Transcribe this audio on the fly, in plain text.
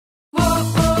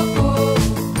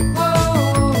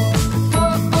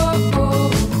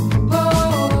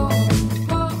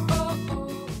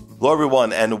Hello,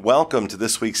 everyone, and welcome to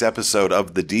this week's episode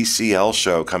of the DCL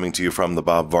Show, coming to you from the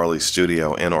Bob Varley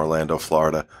Studio in Orlando,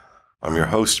 Florida. I'm your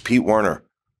host, Pete Werner,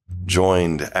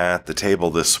 joined at the table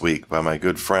this week by my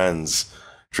good friends,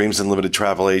 Dreams Unlimited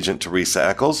travel agent Teresa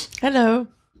Eccles. Hello.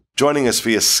 Joining us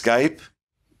via Skype,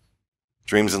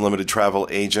 Dreams Unlimited travel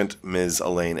agent Ms.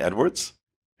 Elaine Edwards.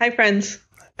 Hi, friends.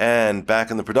 And back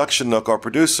in the production nook, our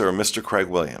producer, Mr. Craig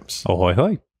Williams. Ahoy,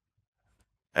 hoy.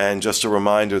 And just a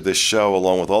reminder, this show,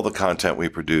 along with all the content we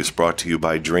produce, brought to you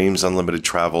by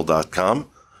DreamsUnlimitedTravel.com.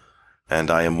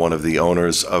 And I am one of the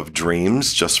owners of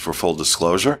Dreams, just for full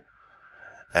disclosure.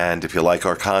 And if you like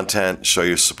our content, show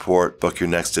your support, book your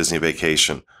next Disney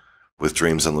vacation with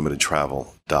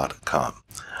DreamsUnlimitedTravel.com.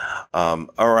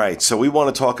 All right, so we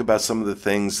want to talk about some of the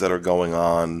things that are going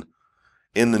on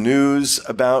in the news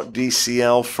about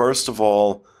DCL. First of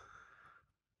all,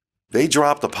 they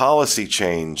dropped a policy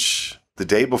change the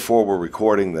day before we're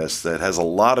recording this that has a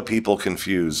lot of people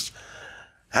confused,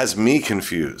 has me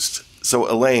confused. So,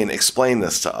 Elaine, explain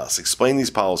this to us. Explain these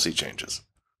policy changes.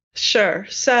 Sure.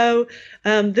 So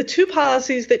the two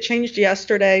policies that changed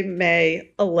yesterday,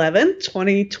 May 11th,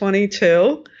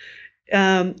 2022,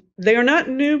 they are not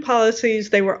new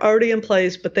policies. They were already in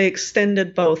place, but they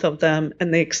extended both of them,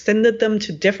 and they extended them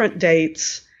to different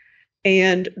dates.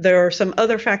 And there are some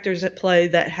other factors at play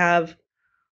that have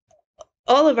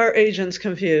all of our agents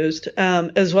confused,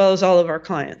 as well as all of our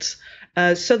clients.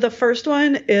 So the first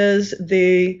one is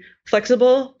the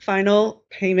flexible final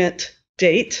payment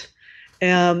date.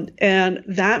 And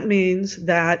that means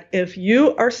that if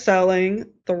you are selling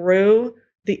through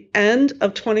the end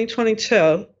of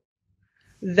 2022,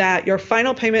 that your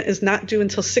final payment is not due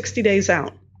until 60 days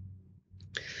out.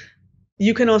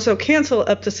 You can also cancel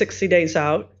up to 60 days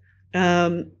out.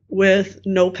 With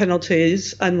no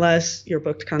penalties unless you're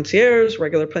booked concierge.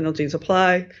 Regular penalties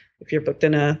apply. If you're booked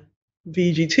in a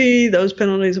VGT, those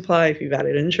penalties apply. If you've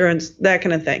added insurance, that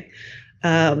kind of thing.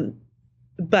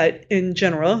 But in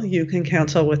general, you can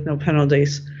cancel with no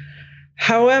penalties.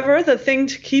 However, the thing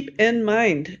to keep in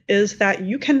mind is that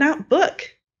you cannot book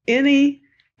any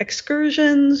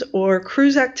excursions or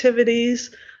cruise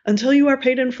activities until you are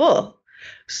paid in full.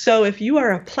 So if you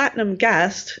are a platinum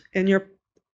guest and your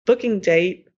booking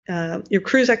date, your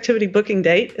cruise activity booking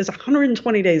date is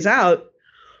 120 days out,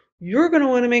 you're going to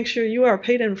want to make sure you are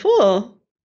paid in full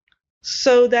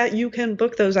so that you can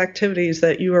book those activities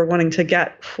that you are wanting to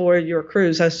get for your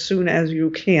cruise as soon as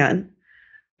you can.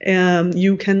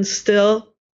 You can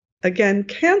still, again,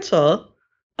 cancel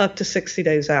up to 60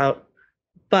 days out,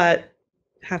 but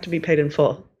have to be paid in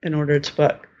full in order to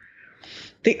book.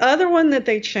 The other one that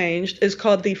they changed is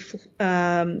called the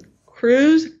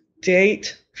cruise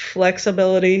date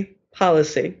flexibility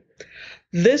policy.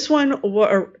 This one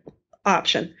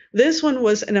This one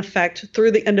was in effect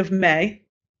through the end of May.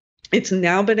 It's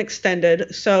now been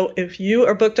extended. So if you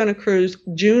are booked on a cruise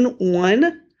June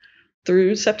 1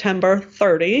 through September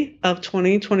 30 of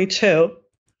 2022,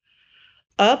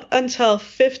 up until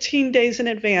 15 days in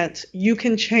advance, you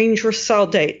can change your sell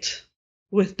date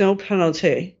with no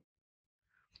penalty.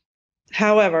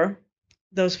 However,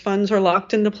 those funds are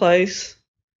locked into place.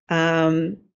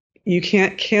 You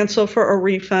can't cancel for a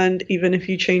refund even if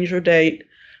you change your date,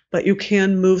 but you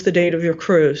can move the date of your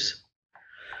cruise.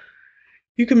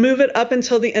 You can move it up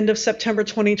until the end of September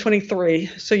 2023,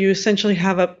 so you essentially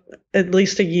have at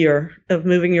least a year of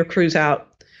moving your cruise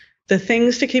out. The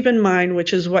things to keep in mind,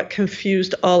 which is what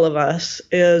confused all of us,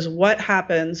 is what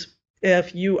happens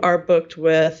if you are booked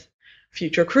with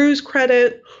future cruise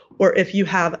credit, or if you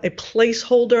have a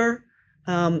placeholder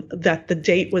that the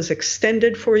date was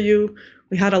extended for you.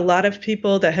 We had a lot of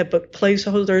people that had booked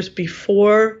placeholders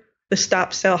before the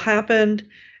stop sale happened,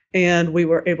 and we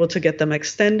were able to get them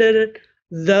extended.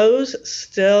 Those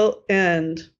still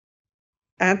end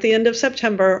at the end of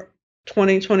September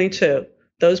 2022.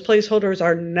 Those placeholders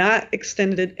are not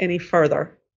extended any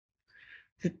further.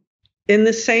 In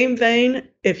the same vein,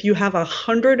 if you have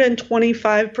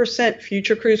 125%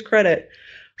 future cruise credit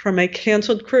from a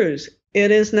canceled cruise,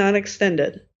 it is not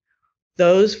extended.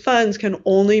 Those funds can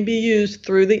only be used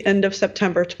through the end of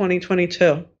September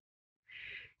 2022.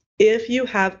 If you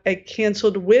have a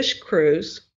canceled Wish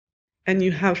cruise and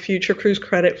you have future cruise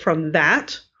credit from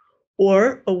that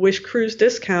or a Wish cruise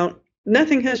discount,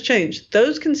 nothing has changed.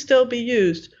 Those can still be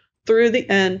used through the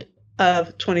end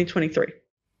of 2023.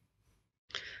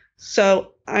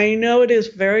 So I know it is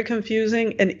very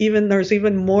confusing, and there's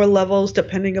even more levels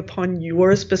depending upon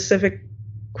your specific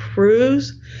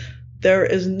cruise. There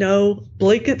is no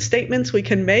blanket statements we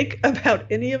can make about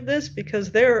any of this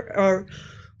because there are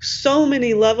so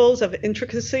many levels of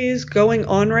intricacies going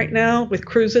on right now with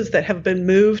cruises that have been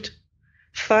moved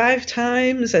 5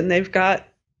 times, and they've got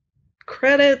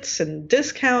credits and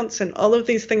discounts and all of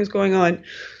these things going on.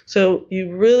 So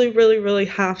you really, really, really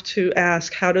have to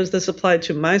ask, how does this apply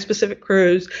to my specific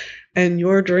cruise? And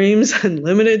your Dreams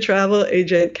Unlimited travel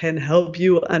agent can help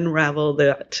you unravel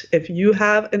that. If you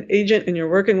have an agent and you're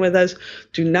working with us,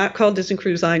 do not call Disney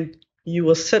Cruise Line. You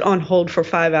will sit on hold for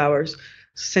 5 hours.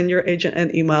 Send your agent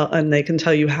an email and they can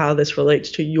tell you how this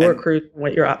relates to your cruise and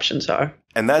what your options are.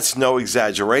 And that's no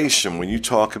exaggeration when you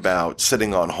talk about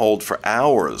sitting on hold for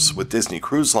hours with Disney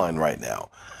Cruise Line right now.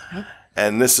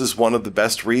 And this is one of the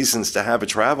best reasons to have a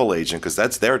travel agent, because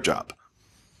that's their job.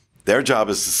 Their job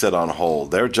is to sit on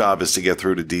hold. Their job is to get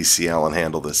through to DCL and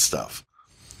handle this stuff.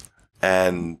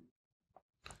 And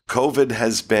COVID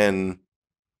has been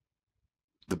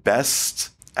the best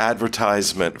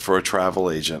advertisement for a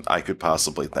travel agent I could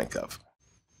possibly think of.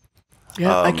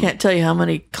 Yeah, I can't tell you how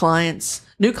many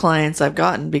new clients I've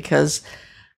gotten because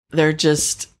they're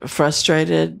just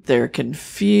frustrated, they're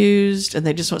confused, and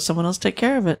they just want someone else to take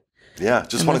care of it. Yeah,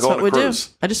 just want to go on a cruise.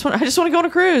 I just want to go on a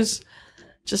cruise.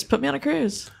 Just put me on a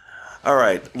cruise. All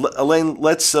right, Elaine,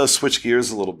 let's switch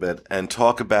gears a little bit and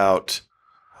talk about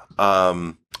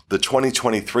the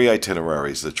 2023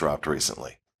 itineraries that dropped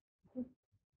recently.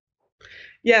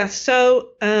 Yeah, so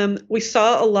we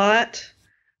saw a lot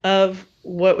of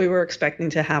what we were expecting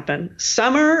to happen.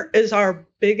 Summer is our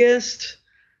biggest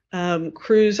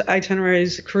cruise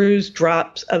itineraries, cruise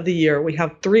drops of the year. We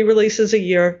have 3 releases a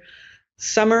year.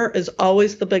 Summer is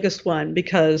always the biggest one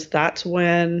because that's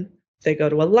when they go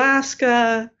to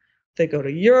Alaska, they go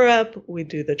to Europe, we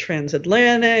do the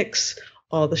transatlantics,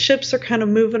 all the ships are kind of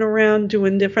moving around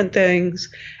doing different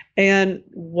things. And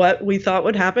what we thought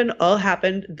would happen all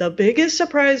happened. The biggest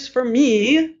surprise for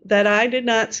me that I did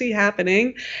not see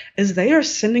happening is they are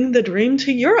sending the Dream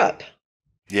to Europe.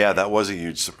 Yeah, that was a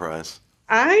huge surprise.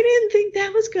 I didn't think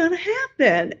that was going to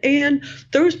happen. And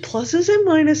there's pluses and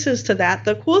minuses to that.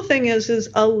 The cool thing is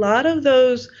a lot of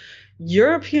those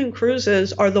European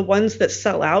cruises are the ones that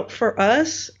sell out for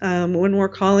us when we're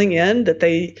calling in,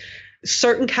 that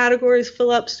certain categories fill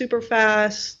up super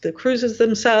fast. The cruises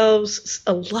themselves,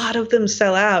 a lot of them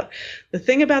sell out. The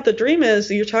thing about the Dream is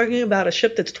you're talking about a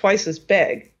ship that's twice as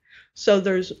big. So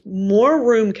there's more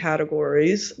room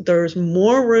categories. There's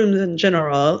more rooms in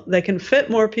general. They can fit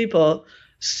more people.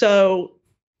 So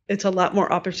it's a lot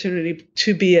more opportunity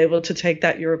to be able to take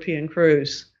that European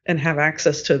cruise and have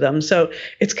access to them. So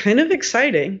it's kind of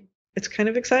exciting.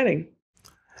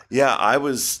 Yeah, I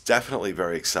was definitely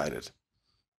very excited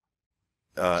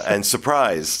and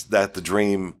surprised that the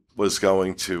Dream was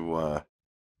going to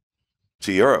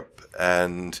Europe.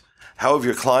 And how have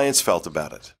your clients felt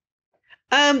about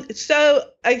it? So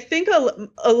I think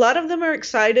a lot of them are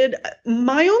excited.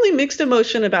 My only mixed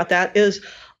emotion about that is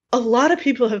a lot of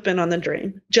people have been on the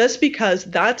Dream just because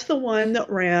that's the one that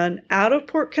ran out of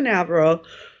Port Canaveral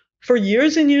for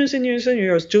years and years and years and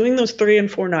years, doing those 3 and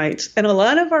 4 nights. And a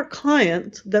lot of our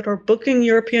clients that are booking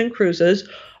European cruises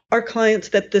are clients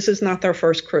that this is not their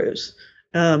first cruise.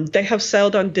 They have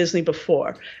sailed on Disney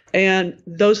before. And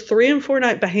those 3 and 4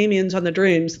 night Bahamians on the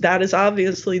Dreams, that is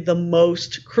obviously the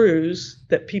most cruise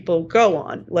that people go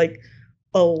on. Like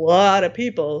a lot of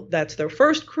people, that's their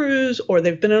first cruise or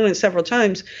they've been on it several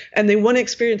times and they want to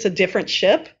experience a different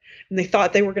ship. And they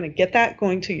thought they were going to get that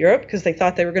going to Europe because they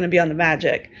thought they were going to be on the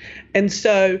Magic. And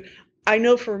so I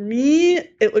know for me,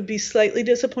 it would be slightly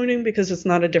disappointing because it's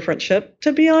not a different ship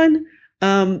to be on.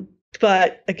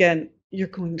 But again, you're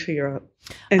going to Europe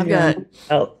and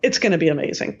it's going to be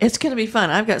amazing. It's going to be fun.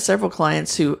 I've got several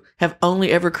clients who have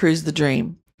only ever cruised the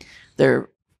Dream. They're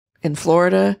in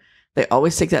Florida. They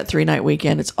always take that 3-night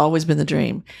weekend. It's always been the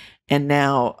Dream. And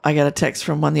now I got a text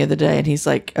from one the other day and he's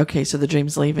like, okay, so the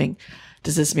Dream's leaving.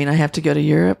 Does this mean I have to go to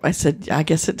Europe? I said, I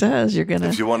guess it does. You're going to,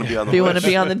 if you want to be on the, if you want to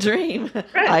be on the Dream,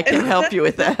 right. I can help you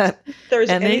with that. There's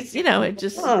it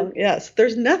just, yes,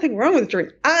 there's nothing wrong with the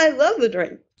Dream. I love the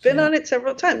Dream. Been on it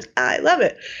several times. I love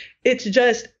it. It's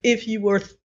just, if you were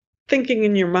thinking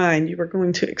in your mind you were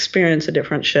going to experience a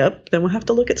different ship, then we'll have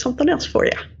to look at something else for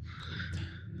you.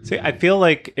 See, I feel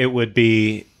like it would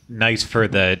be nice for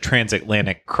the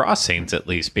transatlantic crossings, at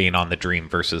least being on the Dream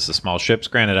versus the small ships.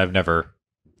 Granted, I've never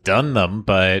done them,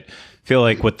 but I feel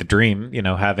like with the Dream,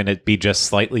 having it be just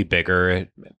slightly bigger,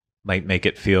 it might make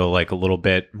it feel like a little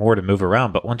bit more to move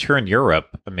around. But once you're in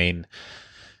Europe, I mean,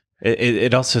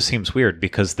 it also seems weird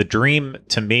because the Dream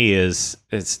to me is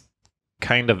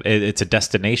kind of, it's a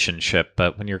destination ship,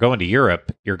 but when you're going to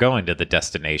Europe, you're going to the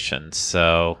destination.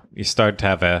 So you start to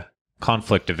have a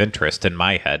conflict of interest in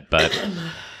my head, but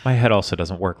My head also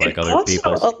doesn't work like It other also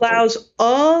people's. allows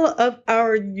all of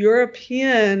our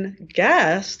European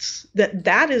guests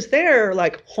that is their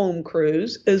like home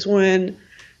cruise is when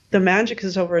the magic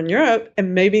is over in Europe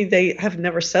and maybe they have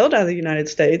never sailed out of the United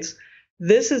States.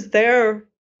 This is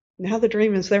now the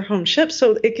Dream is their home ship,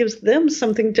 so it gives them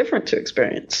something different to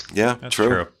experience. Yeah, That's true.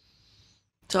 true.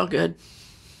 It's all good.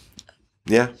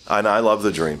 Yeah, and I love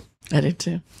the Dream. I do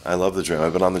too. I love the Dream.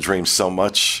 I've been on the Dream so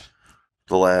much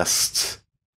the last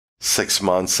 6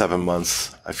 months, 7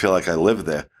 months. I feel like I live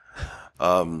there.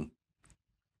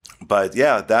 But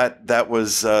yeah, that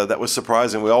was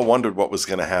surprising. We all wondered what was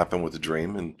going to happen with the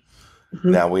Dream, and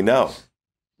now we know.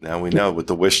 Now we know, with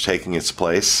the Wish taking its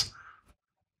place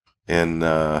in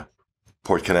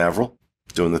Port Canaveral,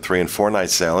 doing the 3 and 4 night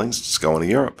sailings, just going to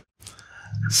Europe.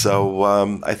 So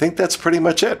I think that's pretty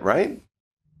much it, right?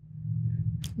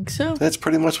 I think so. That's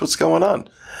pretty much what's going on.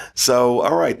 So,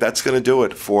 all right, that's going to do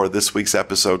it for this week's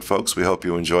episode, folks. We hope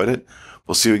you enjoyed it.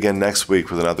 We'll see you again next week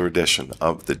with another edition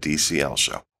of the DCL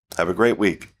Show. Have a great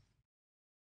week.